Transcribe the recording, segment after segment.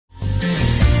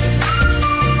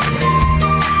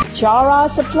Bijara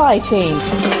Supply Chain,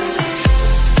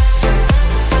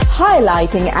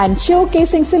 highlighting and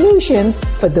showcasing solutions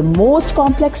for the most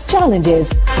complex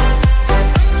challenges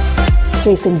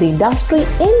facing the industry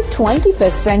in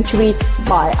 21st century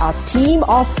by our team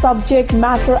of subject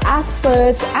matter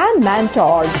experts and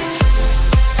mentors.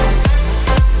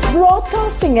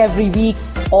 Broadcasting every week,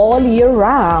 all year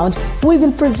round, we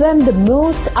will present the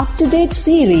most up-to-date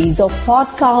series of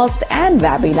podcasts and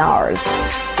webinars.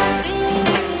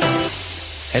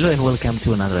 Hello and welcome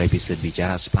to another episode of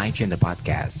Bijara Supply Chain, the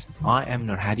podcast. I am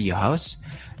Nur Hadi, your host,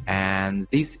 and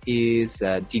this is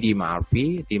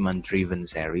DDMRP, Demand-Driven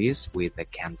Series with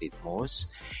Ken Titmos.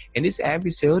 In this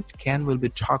episode, Ken will be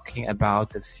talking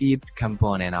about the fifth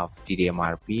component of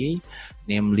DDMRP,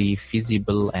 namely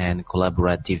feasible and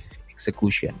collaborative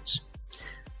executions.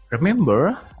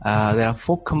 Remember, there are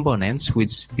four components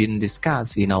which been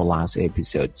discussed in our last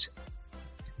episodes.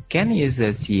 Ken is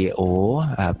a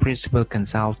CEO, principal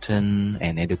consultant,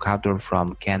 and educator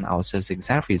from Ken Outsourcing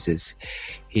Services.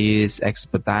 His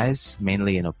expertise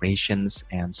mainly in operations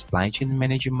and supply chain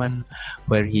management,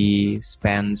 where he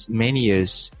spends many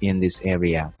years in this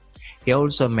area. He is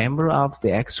also a member of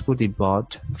the executive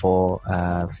board for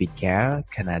Vicare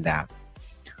Canada.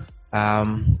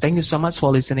 Thank you so much for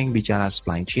listening, Bijara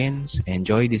Supply Chains.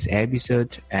 Enjoy this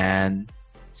episode and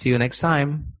see you next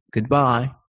time.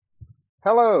 Goodbye.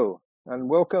 Hello, and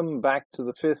welcome back to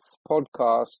the fifth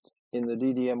podcast in the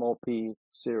DDMRP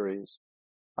series.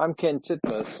 I'm Ken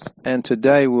Titmos, and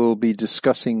today we'll be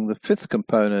discussing the fifth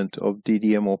component of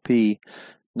DDMRP,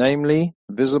 namely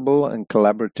visible and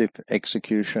collaborative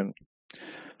execution.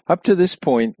 Up to this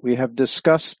point, we have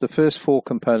discussed the first four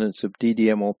components of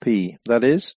DDMRP, that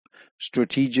is,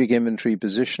 strategic inventory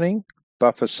positioning,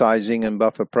 buffer sizing and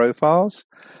buffer profiles,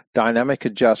 dynamic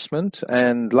adjustment,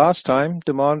 and last time,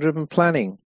 demand-driven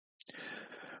planning.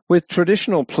 With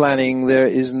traditional planning, there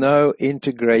is no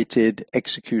integrated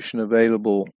execution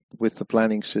available with the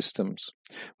planning systems.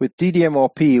 With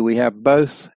DDMRP, we have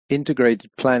both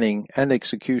integrated planning and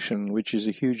execution, which is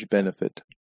a huge benefit.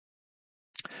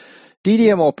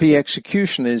 DDMRP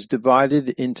execution is divided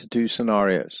into two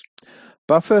scenarios.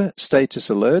 Buffer status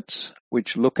alerts,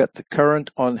 which look at the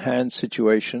current on-hand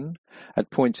situation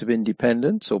at points of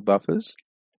independence or buffers,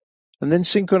 and then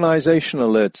synchronization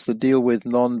alerts that deal with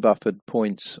non-buffered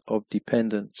points of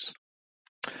dependence.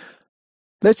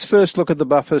 Let's first look at the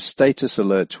buffer status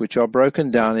alerts, which are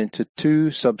broken down into two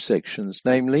subsections,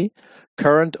 namely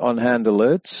current on-hand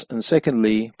alerts and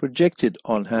secondly projected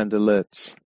on-hand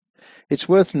alerts. It's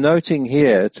worth noting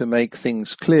here to make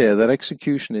things clear that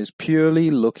execution is purely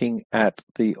looking at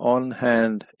the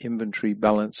on-hand inventory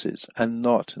balances and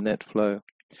not net flow,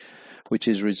 which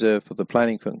is reserved for the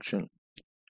planning function.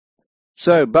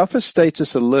 So, buffer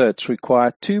status alerts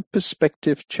require two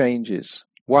perspective changes.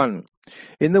 One,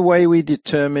 in the way we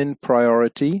determine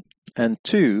priority, and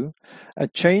two, a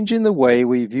change in the way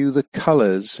we view the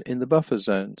colors in the buffer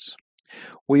zones.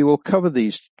 We will cover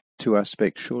these two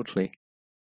aspects shortly.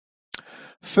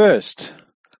 First,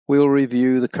 we'll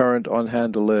review the current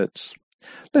on-hand alerts.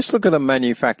 Let's look at a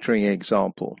manufacturing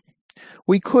example.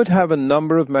 We could have a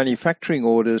number of manufacturing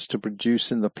orders to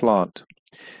produce in the plant.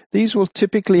 These will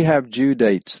typically have due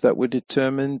dates that were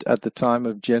determined at the time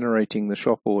of generating the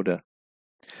shop order.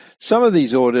 Some of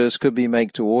these orders could be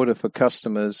make-to-order for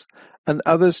customers and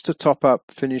others to top up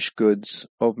finished goods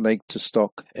of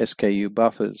make-to-stock SKU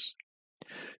buffers.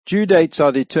 Due dates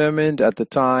are determined at the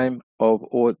time of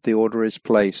the order is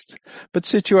placed, but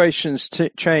situations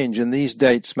change and these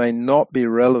dates may not be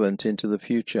relevant into the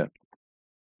future.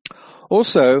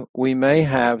 Also, we may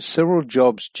have several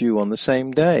jobs due on the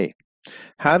same day.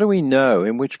 How do we know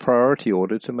in which priority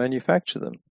order to manufacture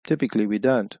them? Typically, we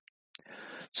don't.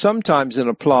 Sometimes in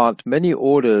a plant, many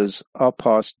orders are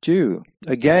past due.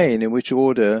 Again, in which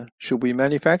order should we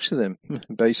manufacture them?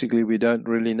 Basically, we don't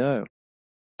really know.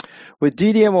 With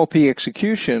DDMRP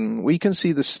execution, we can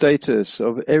see the status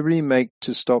of every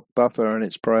make-to-stock buffer and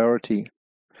its priority.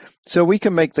 So we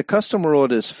can make the customer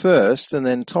orders first and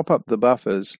then top up the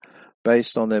buffers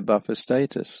based on their buffer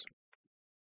status.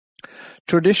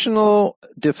 Traditional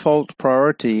default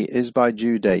priority is by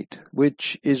due date,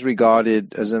 which is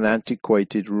regarded as an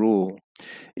antiquated rule.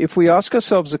 If we ask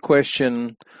ourselves the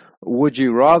question, would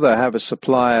you rather have a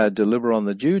supplier deliver on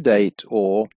the due date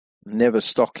or never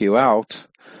stock you out?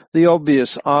 The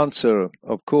obvious answer,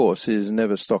 of course, is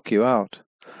never stock you out.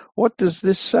 What does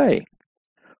this say?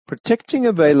 Protecting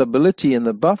availability in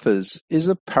the buffers is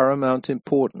of paramount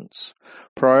importance.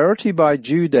 Priority by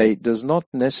due date does not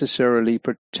necessarily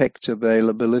protect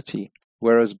availability,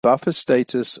 whereas buffer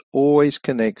status always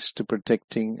connects to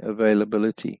protecting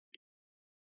availability.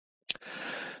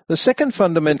 The second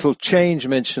fundamental change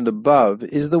mentioned above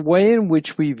is the way in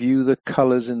which we view the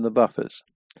colors in the buffers.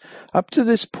 Up to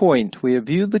this point, we have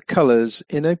viewed the colors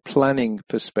in a planning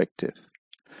perspective.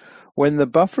 When the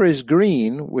buffer is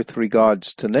green with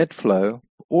regards to net flow,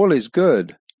 all is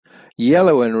good.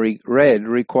 Yellow and red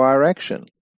require action.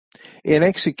 In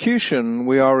execution,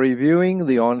 we are reviewing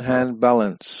the on-hand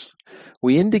balance.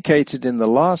 We indicated in the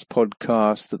last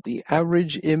podcast that the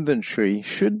average inventory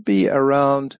should be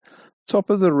around top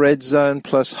of the red zone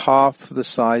plus half the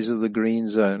size of the green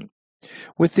zone,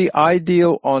 with the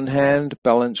ideal on-hand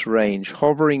balance range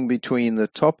hovering between the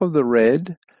top of the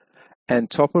red and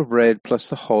top of red plus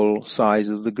the whole size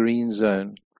of the green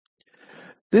zone.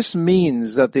 This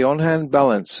means that the on-hand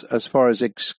balance, as far as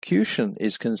execution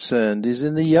is concerned, is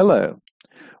in the yellow,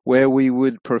 where we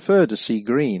would prefer to see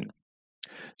green.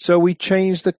 So we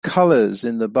change the colors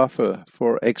in the buffer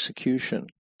for execution.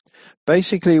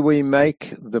 Basically, we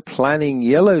make the planning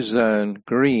yellow zone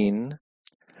green,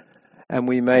 and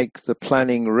we make the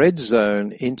planning red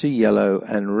zone into yellow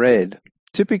and red.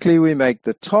 Typically, we make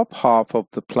the top half of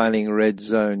the planning red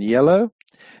zone yellow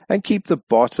and keep the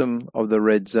bottom of the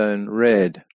red zone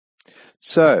red.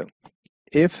 So,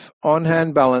 if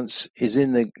on-hand balance is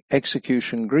in the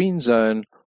execution green zone,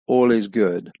 all is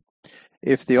good.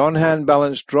 If the on-hand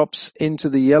balance drops into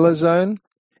the yellow zone,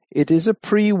 it is a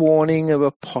pre-warning of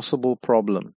a possible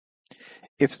problem.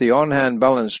 If the on-hand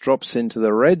balance drops into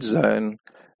the red zone,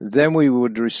 then we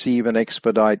would receive an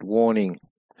expedite warning,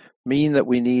 mean that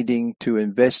we're needing to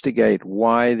investigate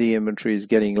why the inventory is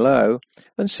getting low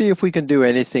and see if we can do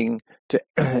anything to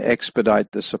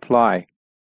expedite the supply.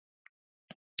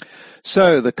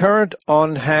 So the current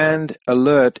on-hand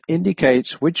alert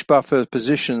indicates which buffer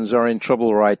positions are in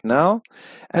trouble right now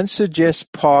and suggests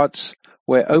parts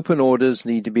where open orders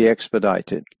need to be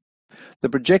expedited. The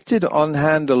projected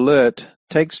on-hand alert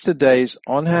takes today's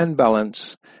on-hand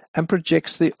balance and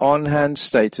projects the on-hand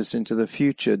status into the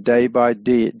future day by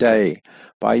day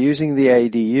by using the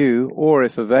ADU or,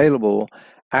 if available,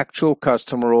 actual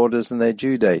customer orders and their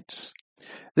due dates.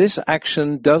 This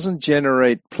action doesn't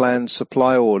generate planned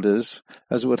supply orders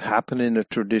as would happen in a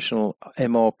traditional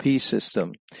MRP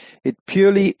system. It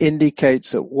purely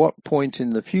indicates at what point in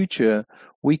the future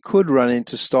we could run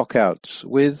into stockouts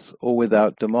with or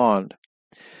without demand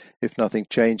if nothing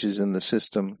changes in the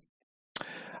system.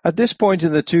 At this point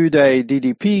in the 2-day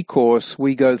DDP course,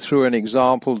 we go through an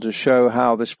example to show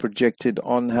how this projected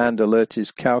on-hand alert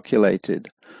is calculated.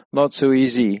 Not so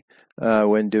easy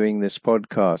when doing this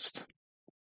podcast.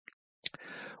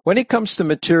 When it comes to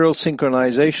material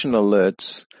synchronization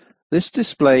alerts, this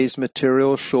displays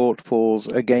material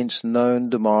shortfalls against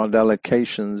known demand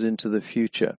allocations into the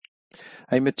future.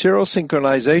 A material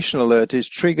synchronization alert is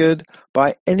triggered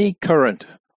by any current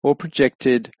or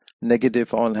projected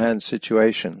negative on-hand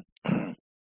situation.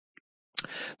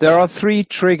 There are 3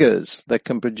 triggers that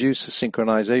can produce a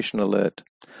synchronization alert: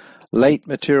 late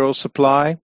material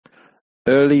supply,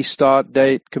 early start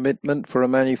date commitment for a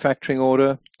manufacturing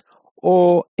order,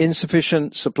 or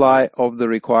insufficient supply of the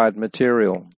required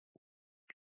material.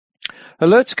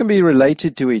 Alerts can be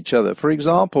related to each other. For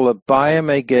example, a buyer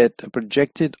may get a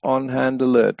projected on-hand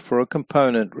alert for a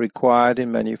component required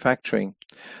in manufacturing.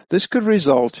 This could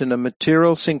result in a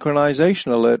material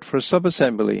synchronization alert for a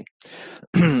subassembly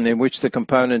in which the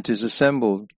component is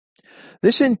assembled.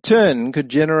 This in turn could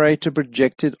generate a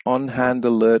projected on-hand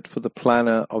alert for the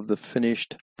planner of the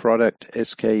finished product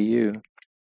SKU.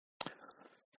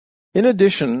 In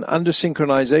addition, under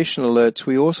synchronization alerts,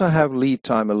 we also have lead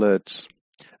time alerts.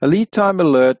 A lead time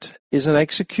alert is an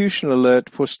execution alert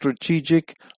for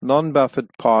strategic, non-buffered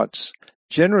parts,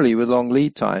 generally with long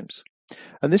lead times.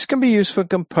 And this can be used for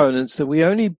components that we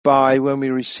only buy when we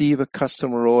receive a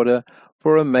customer order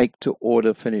for a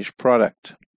make-to-order finished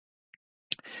product.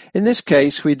 In this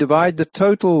case, we divide the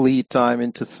total lead time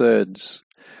into thirds.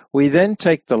 We then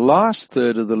take the last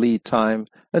third of the lead time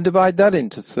and divide that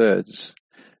into thirds.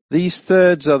 These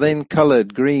thirds are then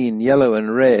colored green, yellow,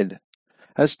 and red.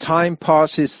 As time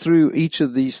passes through each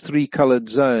of these 3 colored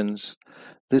zones,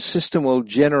 the system will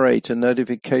generate a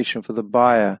notification for the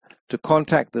buyer to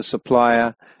contact the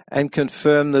supplier and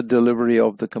confirm the delivery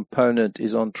of the component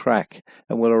is on track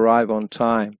and will arrive on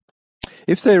time.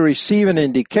 If they receive an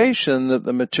indication that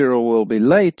the material will be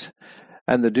late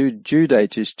and the due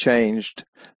date is changed,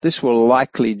 this will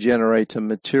likely generate a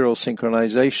material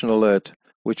synchronization alert,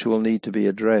 which will need to be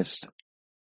addressed.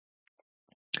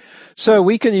 So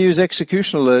we can use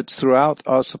execution alerts throughout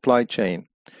our supply chain.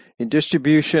 In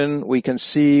distribution, we can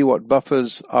see what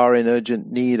buffers are in urgent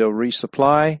need of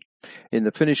resupply. In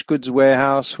the finished goods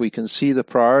warehouse, we can see the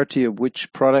priority of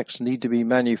which products need to be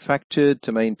manufactured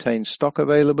to maintain stock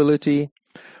availability.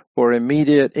 For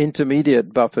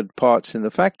intermediate buffered parts in the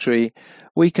factory,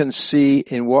 we can see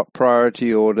in what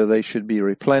priority order they should be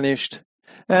replenished.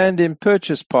 And in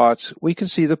purchase parts, we can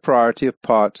see the priority of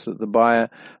parts that the buyer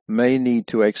may need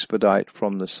to expedite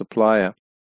from the supplier.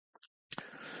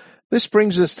 This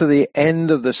brings us to the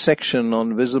end of the section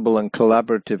on visible and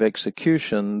collaborative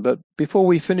execution, but before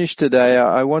we finish today,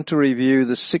 I want to review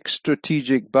the 6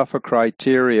 strategic buffer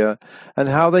criteria and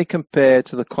how they compare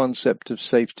to the concept of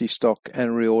safety stock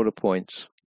and reorder points.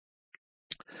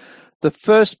 The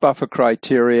first buffer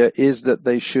criteria is that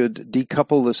they should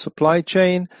decouple the supply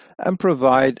chain and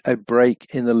provide a break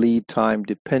in the lead time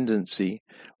dependency,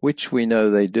 which we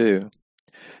know they do.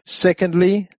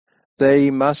 Secondly,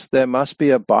 there must be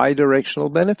a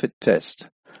bidirectional benefit test.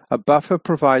 A buffer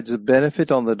provides a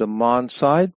benefit on the demand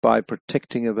side by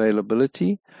protecting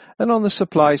availability, and on the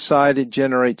supply side it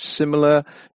generates similar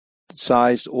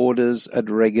sized orders at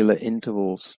regular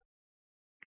intervals.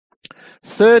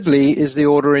 Thirdly is the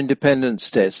order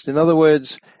independence test. In other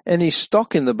words, any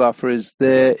stock in the buffer is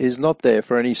not there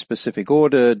for any specific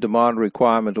order, demand,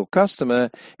 requirement, or customer.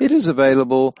 It is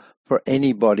available for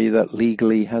anybody that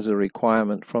legally has a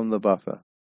requirement from the buffer.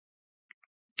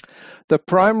 The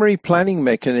primary planning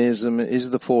mechanism is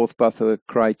the fourth buffer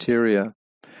criteria.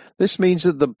 This means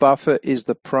that the buffer is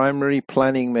the primary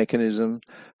planning mechanism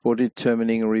for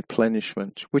determining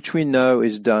replenishment, which we know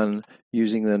is done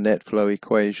using the net flow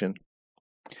equation.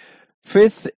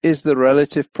 Fifth is the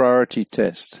relative priority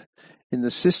test. In the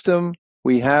system,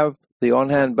 we have the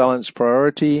on-hand balance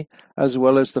priority as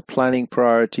well as the planning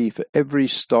priority for every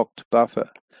stocked buffer.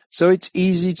 So it's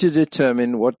easy to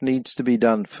determine what needs to be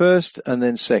done first and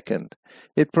then second.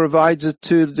 It provides a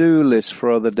to-do list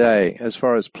for the day as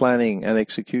far as planning and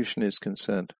execution is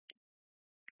concerned.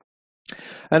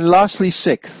 And lastly,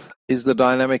 sixth is the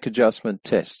dynamic adjustment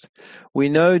test. We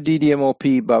know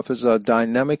DDMOP buffers are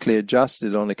dynamically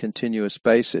adjusted on a continuous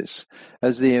basis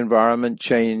as the environment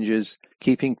changes,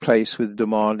 keeping pace with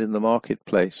demand in the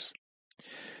marketplace.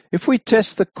 If we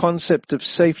test the concept of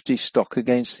safety stock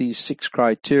against these 6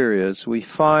 criteria, we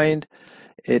find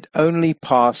it only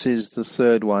passes the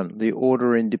third one, the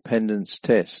order independence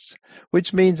test,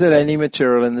 which means that any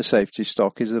material in the safety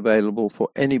stock is available for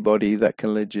anybody that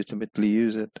can legitimately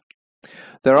use it.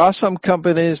 There are some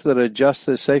companies that adjust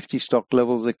their safety stock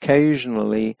levels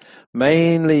occasionally,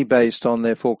 mainly based on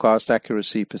their forecast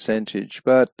accuracy percentage,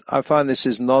 but I find this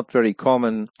is not very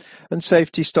common, and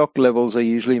safety stock levels are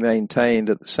usually maintained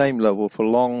at the same level for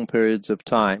long periods of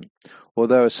time.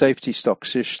 Although a safety stock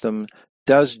system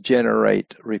does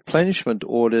generate replenishment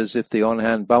orders if the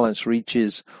on-hand balance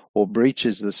reaches or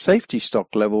breaches the safety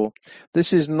stock level,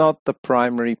 this is not the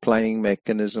primary planning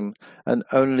mechanism and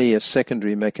only a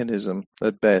secondary mechanism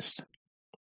at best.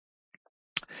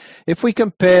 If we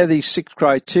compare these 6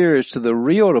 criteria to the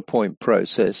reorder point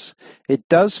process, it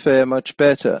does fare much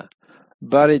better,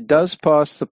 but it does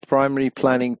pass the primary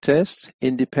planning test,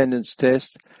 independence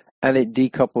test, and it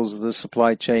decouples the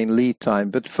supply chain lead time,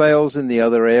 but fails in the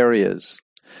other areas.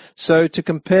 So to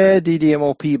compare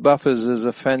DDMOP buffers as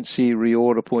a fancy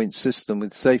reorder point system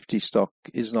with safety stock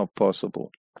is not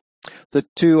possible. The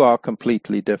two are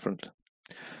completely different.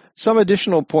 Some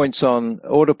additional points on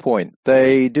order point.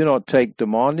 They do not take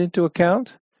demand into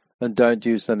account and don't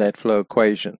use the net flow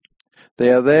equation.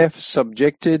 They are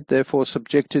therefore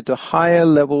subjected to higher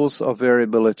levels of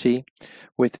variability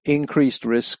with increased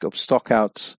risk of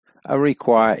stockouts and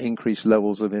require increased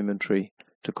levels of inventory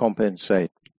to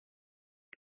compensate.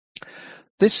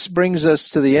 This brings us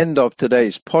to the end of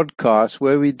today's podcast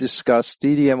where we discuss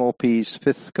DDMOP's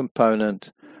 5th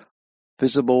component,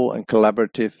 visible and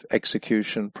collaborative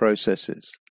execution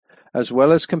processes, as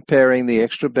well as comparing the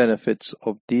extra benefits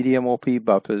of DDMOP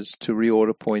buffers to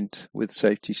reorder point with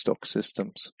safety stock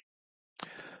systems.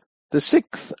 The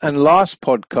 6th and last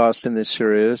podcast in this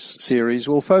series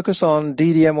will focus on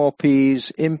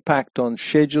DDMOP's impact on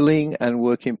scheduling and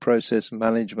work in process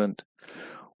management.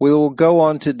 We will go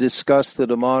on to discuss the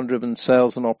demand-driven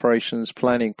sales and operations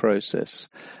planning process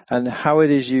and how it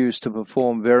is used to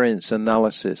perform variance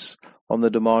analysis on the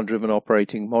demand-driven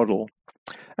operating model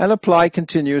and apply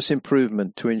continuous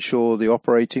improvement to ensure the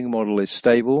operating model is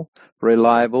stable,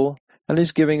 reliable, and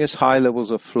is giving us high levels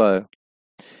of flow.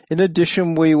 In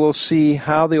addition, we will see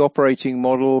how the operating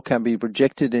model can be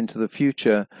projected into the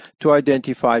future to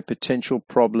identify potential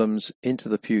problems into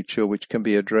the future which can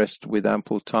be addressed with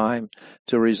ample time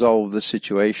to resolve the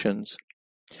situations.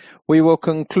 We will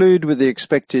conclude with the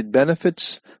expected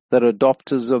benefits that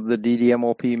adopters of the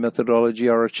DDMOP methodology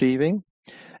are achieving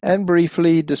and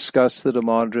briefly discuss the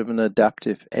demand-driven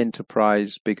adaptive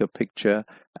enterprise bigger picture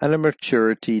and a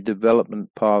maturity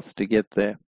development path to get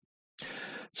there.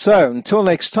 So, until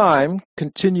next time,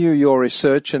 continue your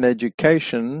research and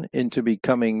education into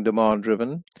becoming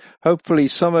demand-driven. Hopefully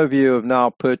some of you have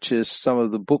now purchased some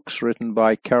of the books written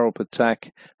by Carol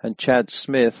Patak and Chad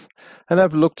Smith and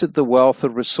have looked at the wealth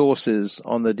of resources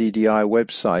on the DDI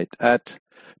website at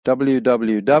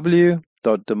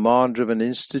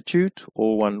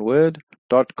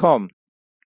www.demanddriveninstitute.com.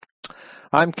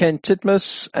 I'm Ken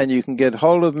Titmus, and you can get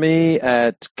hold of me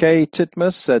at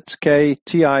ktitmus, that's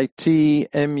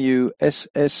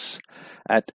KTITMUSS,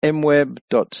 at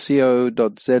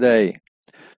mweb.co.za.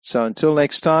 So until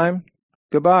next time,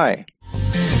 goodbye.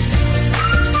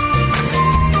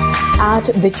 At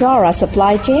Bichara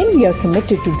Supply Chain, we are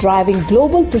committed to driving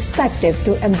global perspective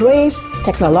to embrace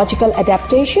technological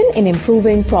adaptation in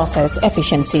improving process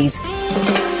efficiencies.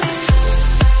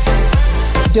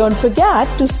 Don't forget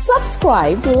to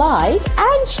subscribe, like,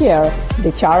 and share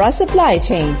Bichara Supply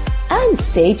Chain. And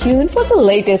stay tuned for the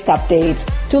latest updates.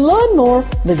 To learn more,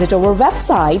 visit our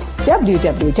website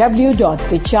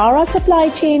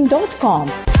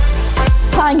www.bicharasupplychain.com.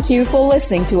 Thank you for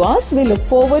listening to us. We look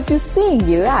forward to seeing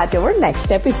you at our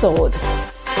next episode.